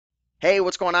Hey,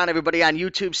 what's going on, everybody on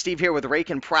YouTube? Steve here with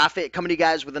Rake and Profit, coming to you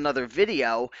guys with another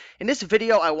video. In this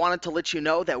video, I wanted to let you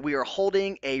know that we are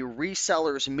holding a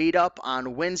resellers meetup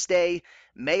on Wednesday,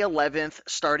 May 11th,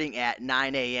 starting at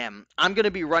 9 a.m. I'm going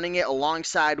to be running it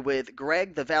alongside with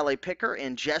Greg, the valet picker,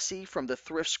 and Jesse from the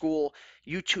Thrift School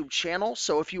YouTube channel.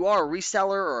 So if you are a reseller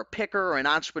or a picker or an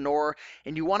entrepreneur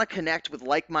and you want to connect with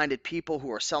like-minded people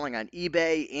who are selling on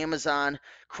eBay, Amazon,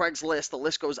 Craigslist, the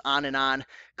list goes on and on,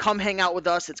 come hang out with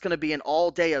us. It's going to be an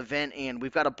all-day event, and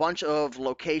we've got a bunch of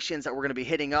locations that we're going to be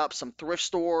hitting up, some thrift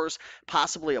stores,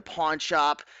 possibly a pawn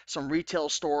shop, some retail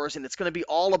stores, and it's going to be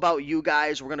all about you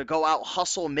guys. We're going to go out,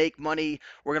 hustle, make money.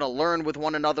 We're going to learn with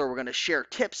one another. We're going to share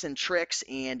tips and tricks,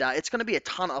 and it's going to be a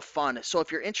ton of fun. So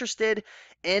if you're interested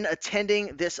in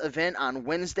attending this event on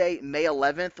Wednesday, May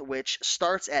 11th, which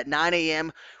starts at 9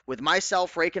 a.m. with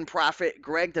myself, Rake and Profit,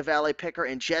 Greg, the valet picker,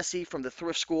 and Jesse from the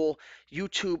Thrift School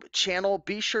YouTube channel,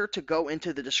 be sure to go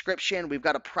into the description. We've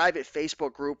got a private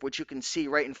Facebook group, which you can see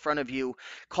right in front of you,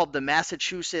 called the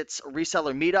Massachusetts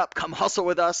Reseller Meetup. Come hustle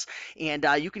with us, and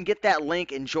you can get that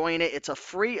link and join it. It's a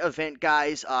free event,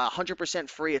 guys, 100%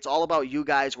 free. It's all about you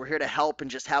guys. We're here to help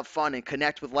and just have fun and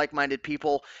connect with like-minded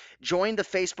people. Join the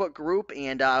Facebook group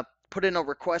and put in a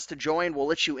request to join. We'll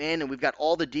let you in, and we've got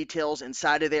all the details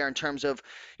inside of there in terms of,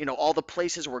 all the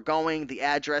places we're going, the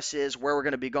addresses, where we're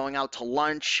going to be going out to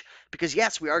lunch. Because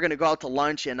yes, we are going to go out to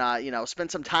lunch and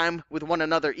spend some time with one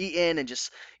another, eating and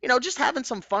just having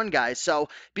some fun, guys. So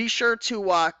be sure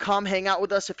to come hang out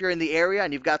with us if you're in the area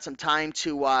and you've got some time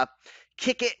to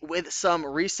kick it with some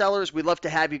resellers. We'd love to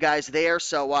have you guys there.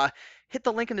 So hit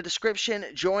the link in the description,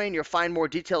 join, you'll find more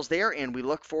details there, and we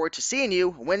look forward to seeing you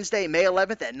Wednesday, May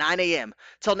 11th at 9 a.m.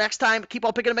 Till next time, keep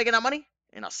on picking and making that money,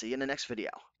 and I'll see you in the next video.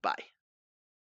 Bye.